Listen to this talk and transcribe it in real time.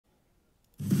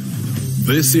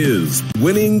This is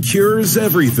Winning Cures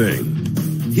Everything.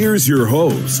 Here's your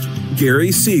host, Gary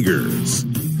Seegers.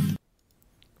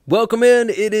 Welcome in.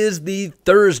 It is the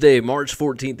Thursday, March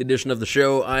 14th edition of the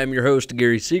show. I am your host,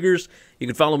 Gary Seegers. You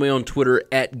can follow me on Twitter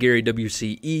at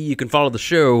GaryWCE. You can follow the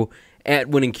show at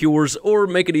Winning Cures, or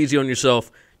make it easy on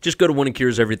yourself. Just go to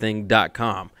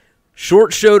winningcureseverything.com.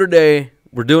 Short show today.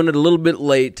 We're doing it a little bit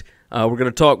late. We're going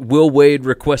to talk Will Wade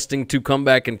requesting to come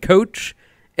back and coach,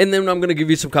 and then I'm going to give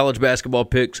you some college basketball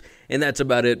picks, and that's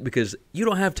about it because you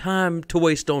don't have time to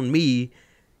waste on me.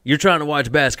 You're trying to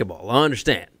watch basketball. I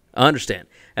understand.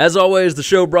 As always, the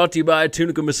show brought to you by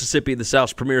Tunica, Mississippi, the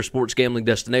South's premier sports gambling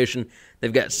destination.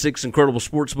 They've got 6 incredible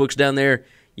sports books down there.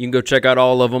 You can go check out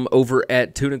all of them over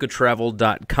at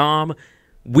tunicatravel.com.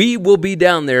 We will be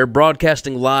down there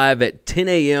broadcasting live at 10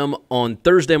 a.m. on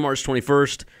Thursday, March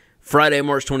 21st, Friday,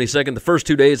 March 22nd, the first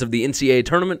 2 days of the NCAAB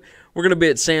tournament. We're going to be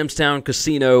at Sam's Town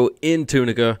Casino in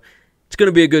Tunica. It's going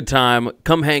to be a good time.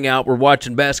 Come hang out. We're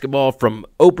watching basketball from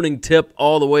opening tip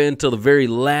all the way until the very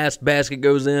last basket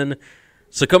goes in.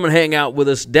 So come and hang out with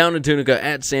us down in Tunica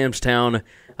at Sam's Town.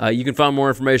 You can find more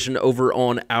information over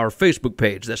on our Facebook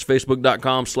page. That's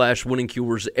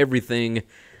facebook.com/winningcureseverything.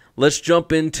 Let's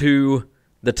jump into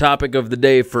the topic of the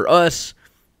day for us.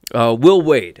 Will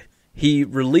Wade. He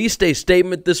released a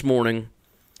statement this morning.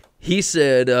 He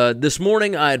said, this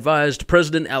morning I advised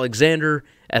President Alexander,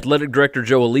 Athletic Director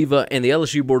Joe Oliva, and the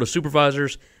LSU Board of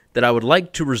Supervisors that I would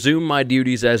like to resume my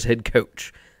duties as head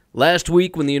coach. Last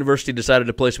week, when the university decided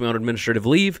to place me on administrative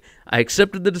leave, I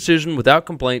accepted the decision without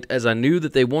complaint as I knew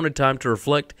that they wanted time to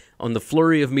reflect on the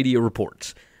flurry of media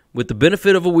reports. With the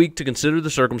benefit of a week to consider the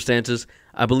circumstances,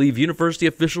 I believe university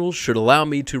officials should allow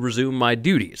me to resume my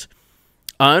duties.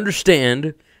 I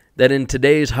understand that in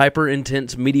today's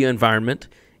hyper-intense media environment,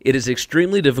 it is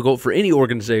extremely difficult for any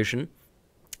organization,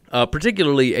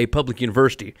 particularly a public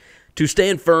university, to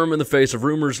stand firm in the face of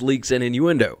rumors, leaks, and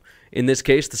innuendo. In this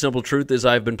case, the simple truth is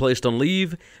I have been placed on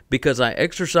leave because I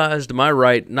exercised my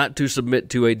right not to submit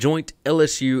to a joint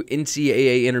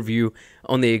LSU-NCAA interview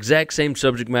on the exact same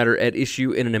subject matter at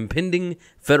issue in an impending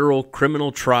federal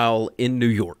criminal trial in New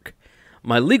York.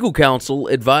 My legal counsel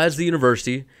advised the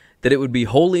university that it would be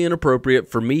wholly inappropriate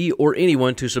for me or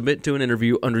anyone to submit to an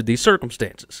interview under these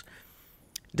circumstances.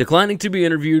 Declining to be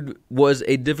interviewed was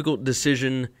a difficult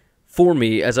decision for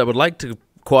me, as I would like to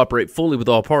cooperate fully with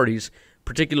all parties,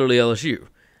 particularly LSU.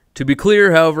 To be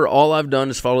clear, however, all I've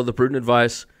done is follow the prudent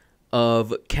advice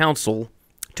of counsel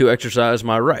to exercise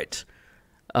my rights.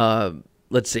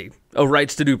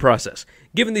 Rights to due process.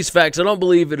 Given these facts, I don't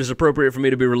believe it is appropriate for me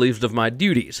to be relieved of my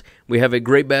duties. We have a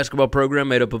great basketball program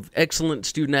made up of excellent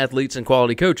student-athletes and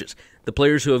quality coaches. The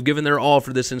players who have given their all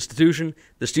for this institution,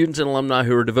 the students and alumni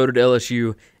who are devoted to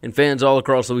LSU, and fans all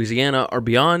across Louisiana are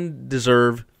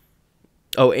deserve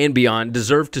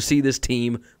to see this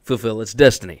team fulfill its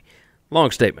destiny.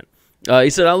 Long statement. He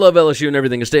said, I love LSU and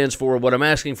everything it stands for. What I'm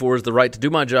asking for is the right to do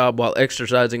my job while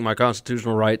exercising my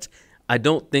constitutional rights. I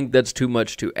don't think that's too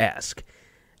much to ask.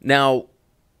 Now,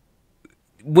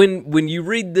 when you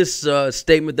read this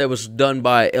statement that was done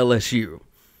by LSU,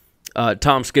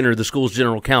 Tom Skinner, the school's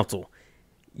general counsel,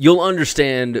 you'll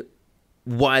understand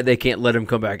why they can't let him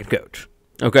come back and coach.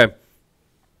 Okay?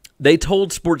 They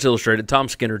told Sports Illustrated, Tom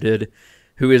Skinner did,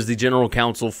 who is the general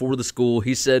counsel for the school,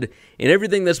 he said, in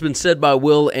everything that's been said by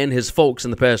Will and his folks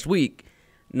in the past week,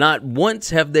 not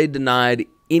once have they denied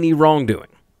any wrongdoing.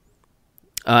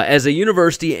 As a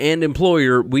university and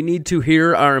employer, we need to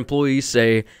hear our employees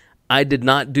say, I did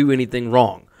not do anything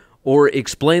wrong, or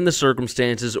explain the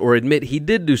circumstances or admit he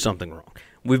did do something wrong.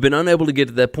 We've been unable to get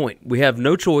to that point. We have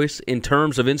no choice in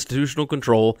terms of institutional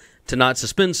control to not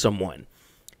suspend someone.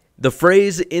 The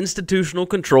phrase institutional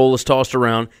control is tossed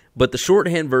around, but the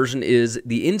shorthand version is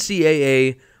the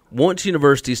NCAA wants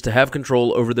universities to have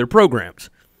control over their programs.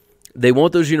 They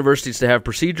want those universities to have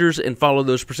procedures and follow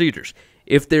those procedures.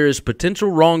 If there is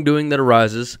potential wrongdoing that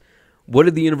arises, what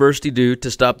did the university do to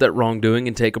stop that wrongdoing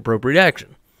and take appropriate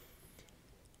action?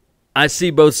 I see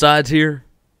both sides here.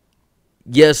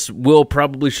 Yes, Will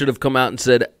probably should have come out and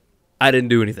said, I didn't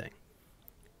do anything.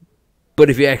 But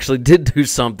if you actually did do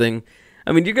something,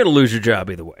 I mean, you're going to lose your job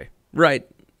either way, right?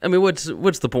 I mean, what's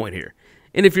the point here?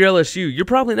 And if you're LSU, you're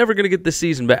probably never going to get this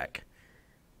season back.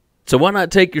 So why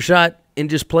not take your shot and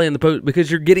just play in the post,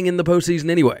 because you're getting in the postseason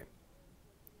anyway.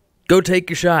 Go take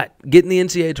your shot. Get in the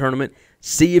NCAA tournament.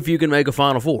 See if you can make a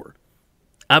Final Four.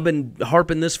 I've been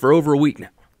harping this for over a week now.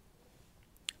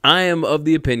 I am of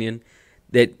the opinion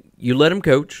that you let him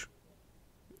coach.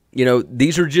 You know,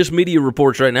 these are just media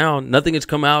reports right now. Nothing has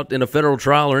come out in a federal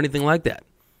trial or anything like that.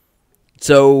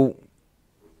 So,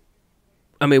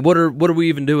 I mean, what are we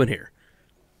even doing here?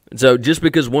 So just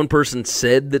because one person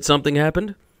said that something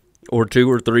happened, or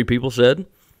 2 or 3 people said,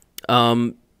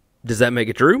 does that make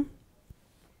it true?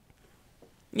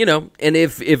 And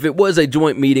if it was a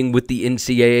joint meeting with the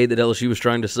NCAA that LSU was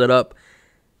trying to set up,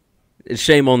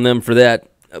 shame on them for that,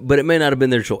 but it may not have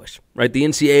been their choice, right? The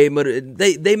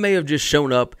NCAA, they may have just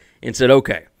shown up and said,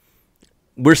 okay,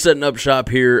 we're setting up shop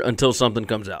here until something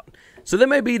comes out. So they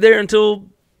may be there until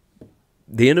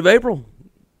the end of April,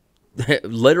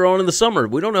 later on in the summer.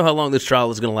 We don't know how long this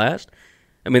trial is going to last.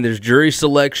 I mean, there's jury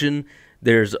selection,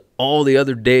 there's all the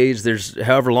other days, there's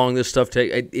however long this stuff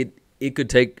takes. It could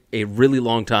take a really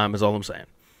long time is all I'm saying.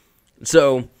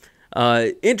 So,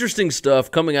 interesting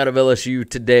stuff coming out of LSU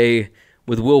today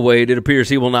with Will Wade. It appears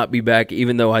he will not be back,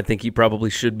 even though I think he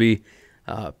probably should be.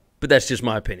 But that's just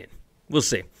my opinion. We'll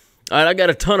see. All right, I got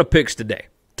a ton of picks today.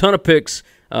 Ton of picks.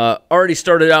 Already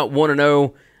started out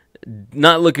 1-0.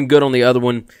 Not looking good on the other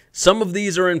one. Some of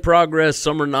these are in progress.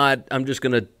 Some are not. I'm just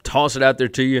going to toss it out there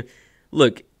to you.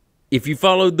 Look, if you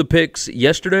followed the picks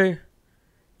yesterday,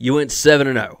 you went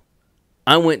 7-0.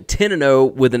 I went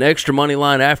 10-0 with an extra money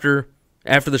line after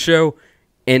the show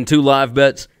and 2 live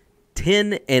bets.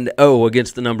 10-0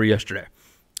 against the number yesterday.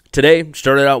 Today,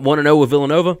 started out 1-0 with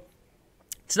Villanova.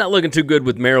 It's not looking too good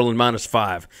with Maryland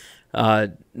 -5.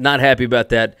 Not happy about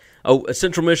that.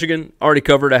 Central Michigan, already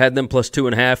covered. I had them plus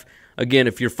 2.5. Again,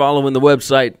 if you're following the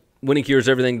website,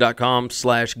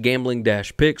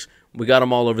 winningcureseverything.com/gambling-picks, we got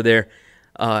them all over there.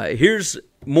 Here's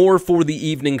more for the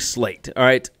evening slate. All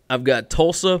right, I've got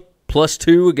Tulsa plus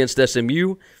 2 against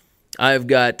SMU. I've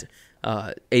got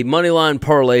a moneyline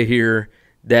parlay here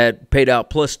that paid out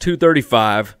plus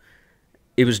 235.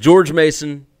 It was George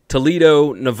Mason,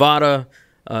 Toledo, Nevada,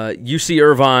 UC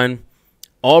Irvine,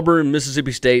 Auburn,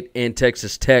 Mississippi State, and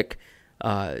Texas Tech.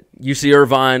 UC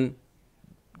Irvine,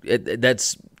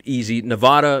 that's easy.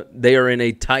 Nevada, they are in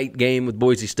a tight game with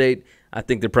Boise State. I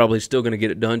think they're probably still going to get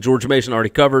it done. George Mason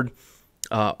already covered.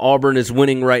 Auburn is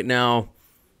winning right now,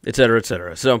 et cetera, et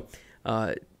cetera. So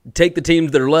take the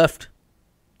teams that are left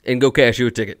and go cash you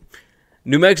a ticket.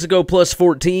 New Mexico plus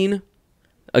 14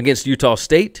 against Utah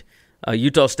State.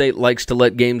 Utah State likes to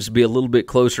let games be a little bit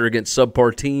closer against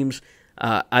subpar teams.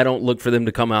 I don't look for them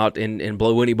to come out and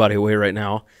blow anybody away right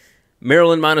now.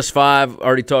 Maryland -5,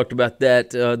 already talked about that.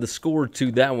 The score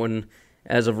to that one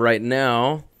as of right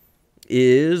now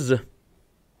is,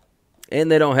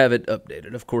 and they don't have it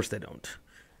updated. Of course they don't.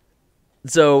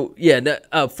 So, yeah,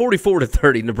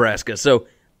 44-30 Nebraska. So,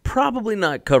 probably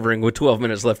not covering with 12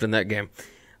 minutes left in that game.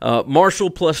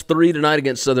 Marshall plus 3 tonight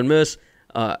against Southern Miss.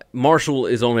 Marshall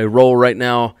is on a roll right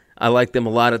now. I like them a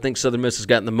lot. I think Southern Miss has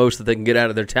gotten the most that they can get out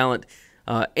of their talent.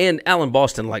 And Allen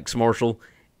Boston likes Marshall,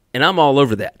 and I'm all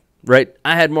over that, right?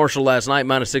 I had Marshall last night,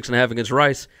 -6.5 against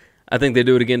Rice. I think they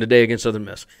do it again today against Southern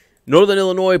Miss. Northern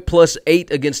Illinois plus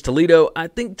 8 against Toledo. I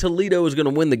think Toledo is going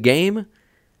to win the game,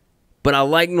 but I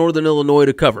like Northern Illinois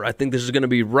to cover. I think this is going to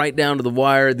be right down to the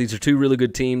wire. These are 2 really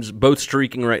good teams, both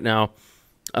streaking right now.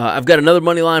 I've got another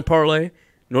money line parlay.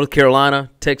 North Carolina,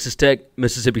 Texas Tech,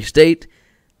 Mississippi State.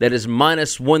 That is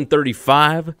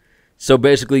 -135. So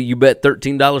basically you bet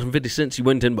 $13.50, you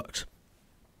win $10.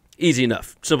 Easy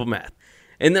enough. Simple math.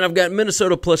 And then I've got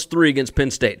Minnesota plus 3 against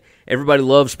Penn State. Everybody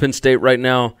loves Penn State right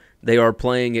now. They are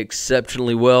playing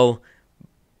exceptionally well.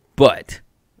 But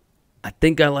I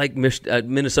think I like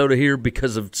Minnesota here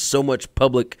because of so much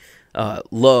public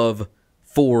love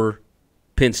for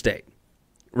Penn State.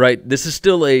 Right? This is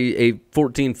still a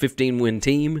 14-15 win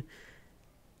team,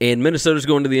 and Minnesota's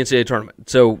going to the NCAA tournament.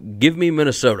 So give me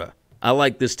Minnesota. I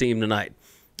like this team tonight.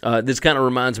 This kind of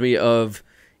reminds me of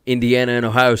Indiana and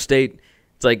Ohio State.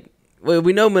 It's like, well,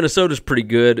 we know Minnesota's pretty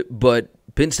good, but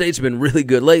Penn State's been really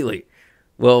good lately.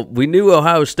 Well, we knew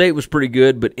Ohio State was pretty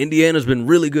good, but Indiana's been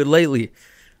really good lately.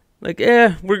 Like,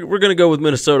 we're going to go with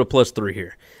Minnesota plus 3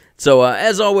 here. So,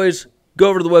 as always, go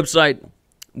over to the website,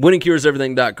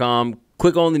 winningcureseverything.com.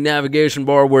 Click on the navigation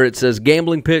bar where it says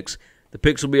Gambling Picks. The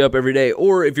picks will be up every day.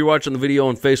 Or if you're watching the video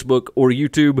on Facebook or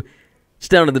YouTube, it's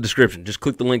down in the description. Just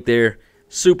click the link there.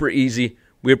 Super easy.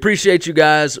 We appreciate you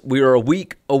guys. We are a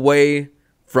week away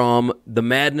from the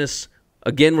madness.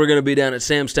 Again, we're going to be down at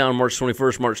Sam's Town March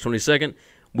 21st, March 22nd.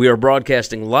 We are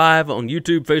broadcasting live on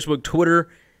YouTube, Facebook, Twitter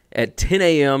at 10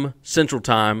 a.m. Central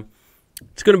Time.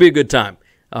 It's going to be a good time.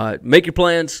 Make your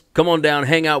plans. Come on down.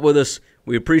 Hang out with us.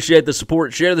 We appreciate the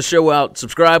support. Share the show out.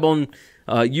 Subscribe on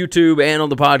YouTube and on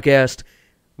the podcast.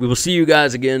 We will see you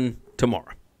guys again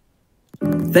tomorrow.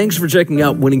 Thanks for checking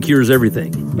out Winning Cures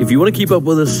Everything. If you want to keep up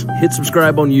with us, hit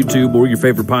subscribe on YouTube or your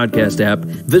favorite podcast app.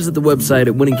 Visit the website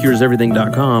at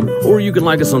winningcureseverything.com, or you can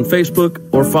like us on Facebook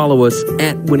or follow us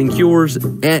at Winning Cures,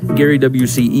 at Gary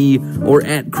WCE, or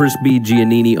at Chris B.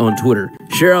 Giannini on Twitter.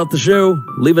 Share out the show,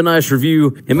 leave a nice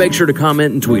review, and make sure to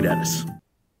comment and tweet at us.